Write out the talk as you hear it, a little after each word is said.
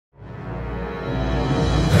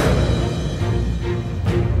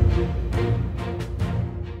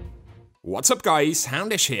What's up guys,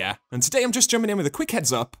 Houndish here, and today I'm just jumping in with a quick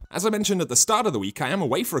heads up. As I mentioned at the start of the week, I am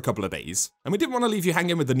away for a couple of days, and we didn't want to leave you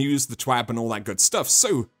hanging with the news, the TWAB and all that good stuff,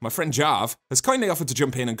 so my friend Jarv has kindly offered to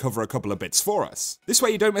jump in and cover a couple of bits for us. This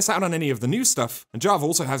way you don't miss out on any of the new stuff, and Jarv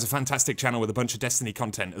also has a fantastic channel with a bunch of Destiny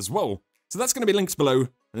content as well. So that's going to be linked below, and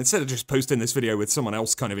instead of just posting this video with someone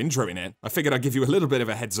else kind of introing it, I figured I'd give you a little bit of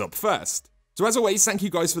a heads up first. So as always, thank you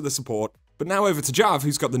guys for the support, but now over to Jarv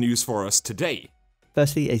who's got the news for us today.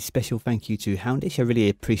 Firstly, a special thank you to Houndish. I really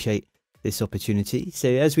appreciate this opportunity. So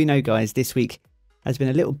as we know guys, this week has been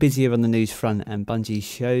a little busier on the news front and Bungie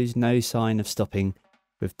shows no sign of stopping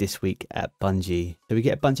with This Week at Bungie. So we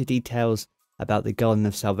get a bunch of details about the Garden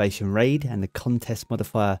of Salvation raid and the contest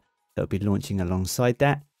modifier that will be launching alongside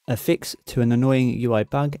that, a fix to an annoying UI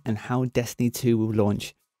bug, and how Destiny 2 will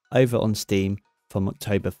launch over on Steam from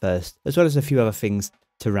October 1st, as well as a few other things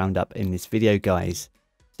to round up in this video guys.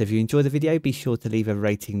 So if you enjoyed the video, be sure to leave a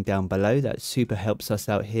rating down below. That super helps us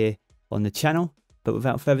out here on the channel. But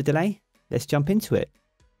without further delay, let's jump into it.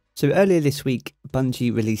 So earlier this week,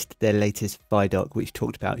 Bungie released their latest Vidoc, which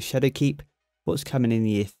talked about Shadowkeep, what's coming in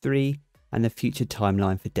year 3, and the future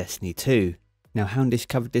timeline for Destiny 2. Now Houndish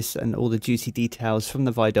covered this and all the juicy details from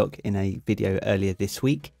the Vidoc in a video earlier this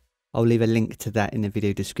week. I'll leave a link to that in the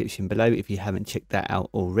video description below if you haven't checked that out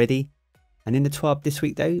already. And in the TWAB this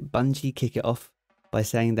week though, Bungie kick it off by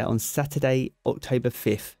saying that on Saturday, October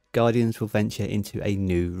 5th, Guardians will venture into a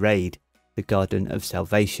new raid, the Garden of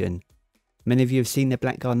Salvation. Many of you have seen the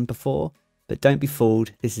Black Garden before, but don't be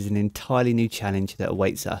fooled, this is an entirely new challenge that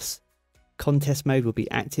awaits us. Contest mode will be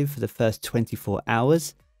active for the first 24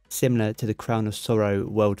 hours, similar to the Crown of Sorrow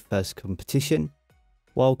World First competition.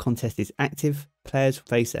 While contest is active, players will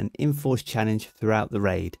face an enforced challenge throughout the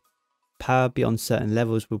raid. Power beyond certain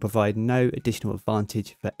levels will provide no additional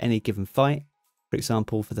advantage for any given fight. For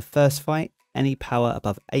example, for the first fight, any power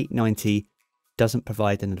above 890 doesn't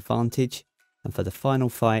provide an advantage, and for the final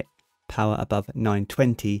fight, power above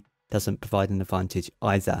 920 doesn't provide an advantage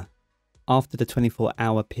either. After the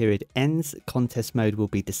 24-hour period ends, contest mode will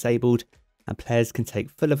be disabled, and players can take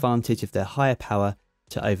full advantage of their higher power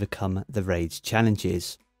to overcome the raid's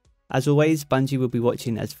challenges. As always, Bungie will be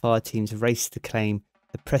watching as fire teams race to claim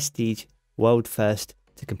the prestige World First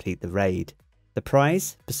to complete the raid. The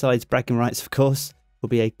prize, besides bragging rights of course, will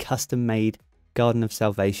be a custom-made Garden of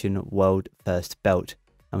Salvation World First belt,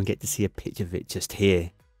 and we get to see a picture of it just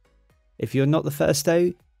here. If you're not the first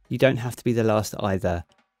though, you don't have to be the last either.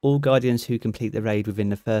 All Guardians who complete the raid within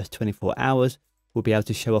the first 24 hours will be able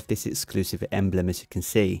to show off this exclusive emblem, as you can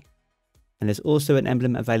see. And there's also an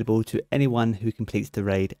emblem available to anyone who completes the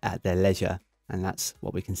raid at their leisure, and that's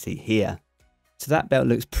what we can see here. So that belt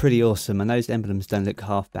looks pretty awesome, and those emblems don't look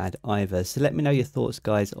half bad either. So let me know your thoughts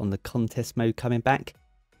guys on the contest mode coming back,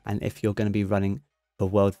 and if you're going to be running for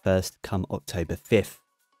World First come October 5th.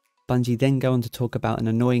 Bungie then go on to talk about an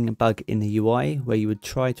annoying bug in the UI where you would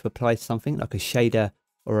try to apply something like a shader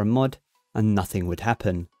or a mod and nothing would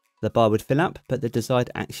happen. The bar would fill up, but the desired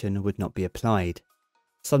action would not be applied.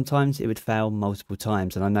 Sometimes it would fail multiple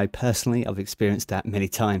times, and I know personally I've experienced that many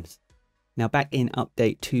times. Now back in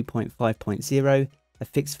update 2.5.0, a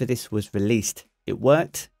fix for this was released. It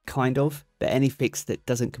worked, kind of, but any fix that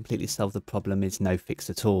doesn't completely solve the problem is no fix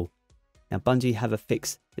at all. Now Bungie have a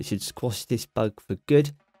fix that should squash this bug for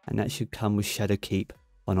good, and that should come with Shadowkeep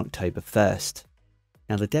on October 1st.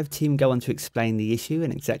 Now the dev team go on to explain the issue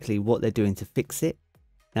and exactly what they're doing to fix it.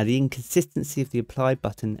 Now the inconsistency of the apply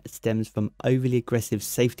button stems from overly aggressive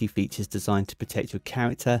safety features designed to protect your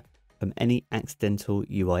character from any accidental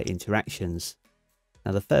UI interactions.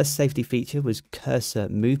 Now the first safety feature was cursor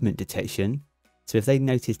movement detection, so if they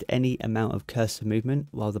noticed any amount of cursor movement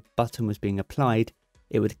while the button was being applied,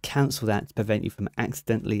 it would cancel that to prevent you from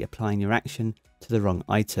accidentally applying your action to the wrong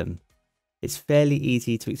item. It's fairly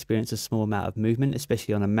easy to experience a small amount of movement,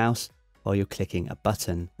 especially on a mouse while you're clicking a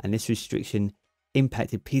button, and this restriction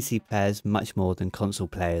impacted PC players much more than console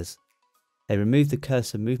players. They removed the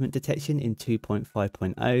cursor movement detection in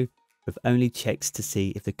 2.5.0 with only checks to see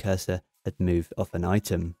if the cursor had moved off an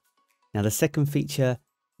item. Now the second feature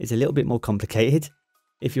is a little bit more complicated.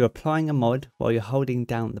 If you're applying a mod while you're holding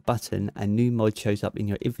down the button, a new mod shows up in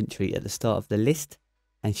your inventory at the start of the list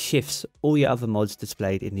and shifts all your other mods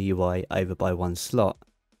displayed in the UI over by one slot.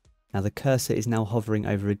 Now the cursor is now hovering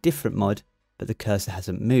over a different mod, but the cursor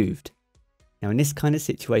hasn't moved. Now in this kind of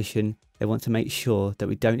situation, they want to make sure that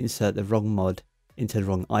we don't insert the wrong mod into the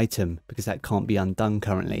wrong item, because that can't be undone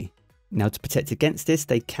currently. Now to protect against this,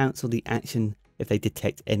 they cancel the action if they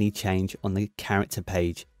detect any change on the character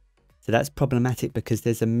page. So that's problematic because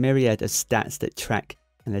there's a myriad of stats that track,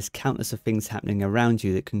 and there's countless of things happening around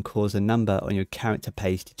you that can cause a number on your character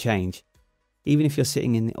page to change. Even if you're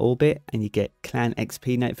sitting in orbit and you get clan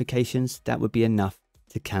XP notifications, that would be enough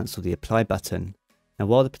to cancel the apply button. Now,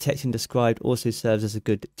 while the protection described also serves as a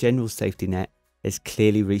good general safety net, it's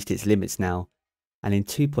clearly reached its limits now. And in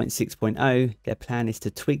 2.6.0, their plan is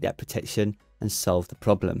to tweak that protection and solve the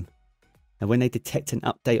problem. Now, when they detect an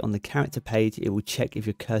update on the character page, it will check if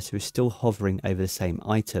your cursor is still hovering over the same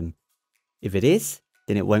item. If it is,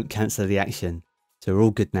 then it won't cancel the action. So we're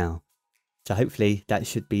all good now. So hopefully that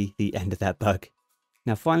should be the end of that bug.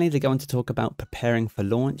 Now finally, they go on to talk about preparing for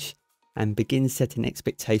launch and begin setting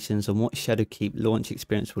expectations on what Shadowkeep launch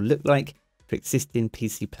experience will look like for existing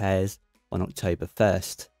PC players on October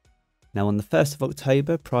 1st. Now on the 1st of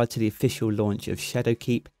October, prior to the official launch of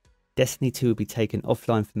Shadowkeep, Destiny 2 will be taken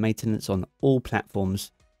offline for maintenance on all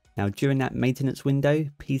platforms. Now during that maintenance window,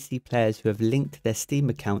 PC players who have linked their Steam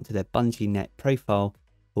account to their Bungie Net profile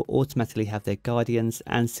will automatically have their Guardians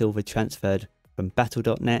and Silver transferred from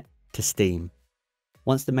Battle.net to Steam.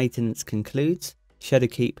 Once the maintenance concludes,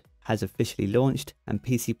 Shadowkeep has officially launched, and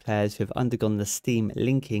PC players who have undergone the Steam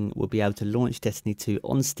linking will be able to launch Destiny 2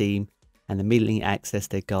 on Steam and immediately access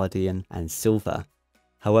their Guardian and Silver.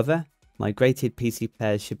 However, migrated PC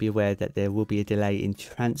players should be aware that there will be a delay in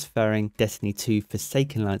transferring Destiny 2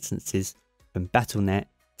 Forsaken licenses from Battle.net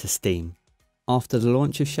to Steam. After the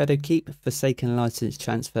launch of Shadowkeep, Forsaken license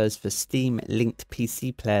transfers for Steam-linked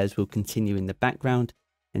PC players will continue in the background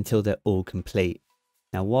until they're all complete.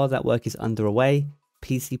 Now, while that work is underway,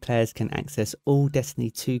 PC players can access all Destiny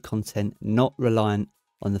 2 content not reliant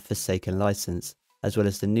on the Forsaken license, as well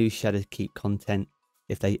as the new Shadowkeep content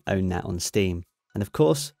if they own that on Steam. And of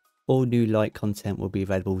course, all new light content will be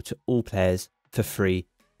available to all players for free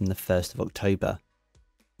from the 1st of October.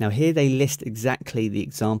 Now here they list exactly the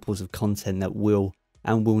examples of content that will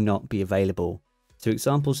and will not be available. So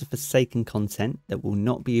examples of Forsaken content that will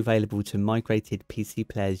not be available to migrated PC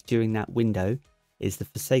players during that window is the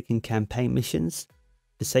Forsaken campaign missions,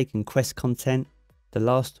 Forsaken quest content, the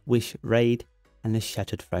Last Wish raid, and the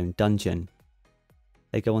Shattered Throne dungeon.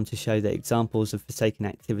 They go on to show that examples of Forsaken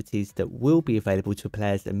activities that will be available to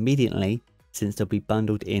players immediately, since they'll be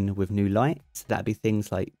bundled in with new light. So that'd be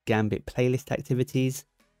things like Gambit playlist activities,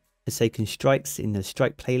 Forsaken strikes in the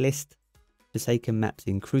strike playlist, Forsaken maps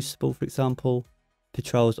in Crucible for example,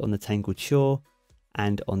 patrols on the Tangled Shore,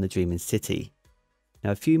 and on the Dreaming City.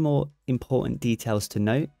 Now a few more important details to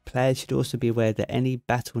note. Players should also be aware that any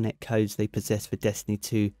Battle.net codes they possess for Destiny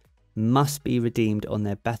 2 must be redeemed on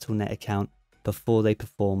their Battle.net account before they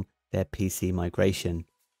perform their PC migration.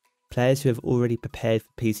 Players who have already prepared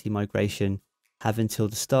for PC migration have until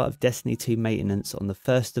the start of Destiny 2 maintenance on the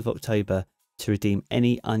 1st of October to redeem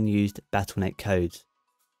any unused Battle.net codes.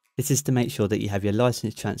 This is to make sure that you have your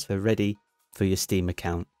license transfer ready for your Steam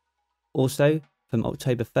account. Also, from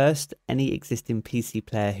October 1st, any existing PC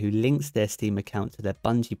player who links their Steam account to their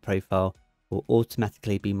Bungie profile will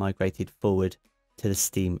automatically be migrated forward to the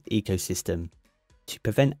Steam ecosystem. To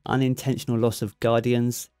prevent unintentional loss of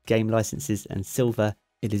Guardians, game licenses and Silver,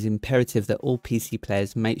 it is imperative that all PC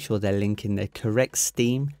players make sure they're linking their correct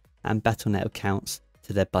Steam and Battle.net accounts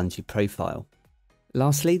to their Bungie profile.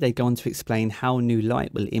 Lastly, they go on to explain how new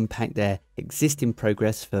light will impact their existing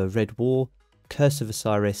progress for Red War, Curse of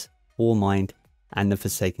Osiris, Warmind, and the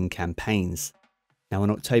Forsaken campaigns. Now on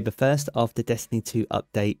October 1st, after Destiny 2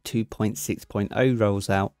 update 2.6.0 rolls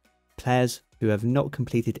out, players who have not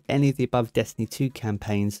completed any of the above Destiny 2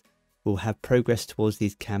 campaigns will have progress towards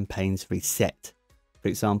these campaigns reset. For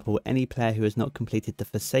example, any player who has not completed the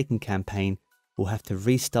Forsaken campaign will have to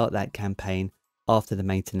restart that campaign after the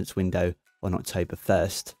maintenance window on October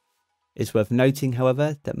 1st. It's worth noting,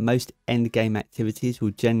 however, that most endgame activities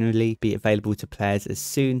will generally be available to players as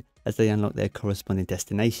soon as they unlock their corresponding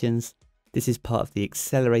destinations. This is part of the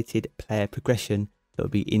accelerated player progression that will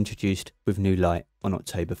be introduced with new light on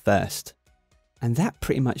October 1st. And that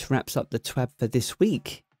pretty much wraps up the TWAB for this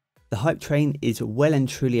week. The hype train is well and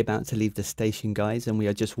truly about to leave the station, guys, and we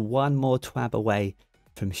are just one more TWAB away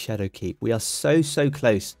from Shadowkeep. We are so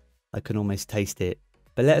close, I can almost taste it.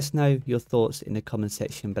 But let us know your thoughts in the comment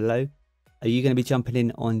section below. Are you going to be jumping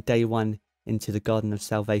in on day one into the Garden of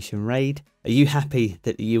Salvation raid? Are you happy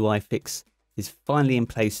that the UI fix is finally in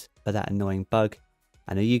place for that annoying bug?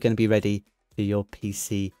 And are you going to be ready for your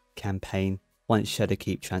PC campaign once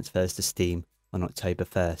Shadowkeep transfers to Steam on October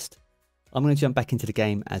 1st? I'm going to jump back into the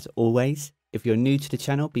game as always. If you're new to the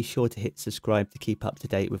channel, be sure to hit subscribe to keep up to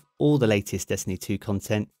date with all the latest Destiny 2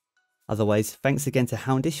 content. Otherwise, thanks again to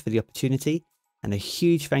Houndish for the opportunity, and a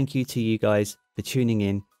huge thank you to you guys for tuning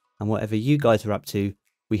in, and whatever you guys are up to,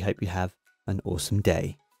 we hope you have an awesome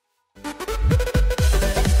day.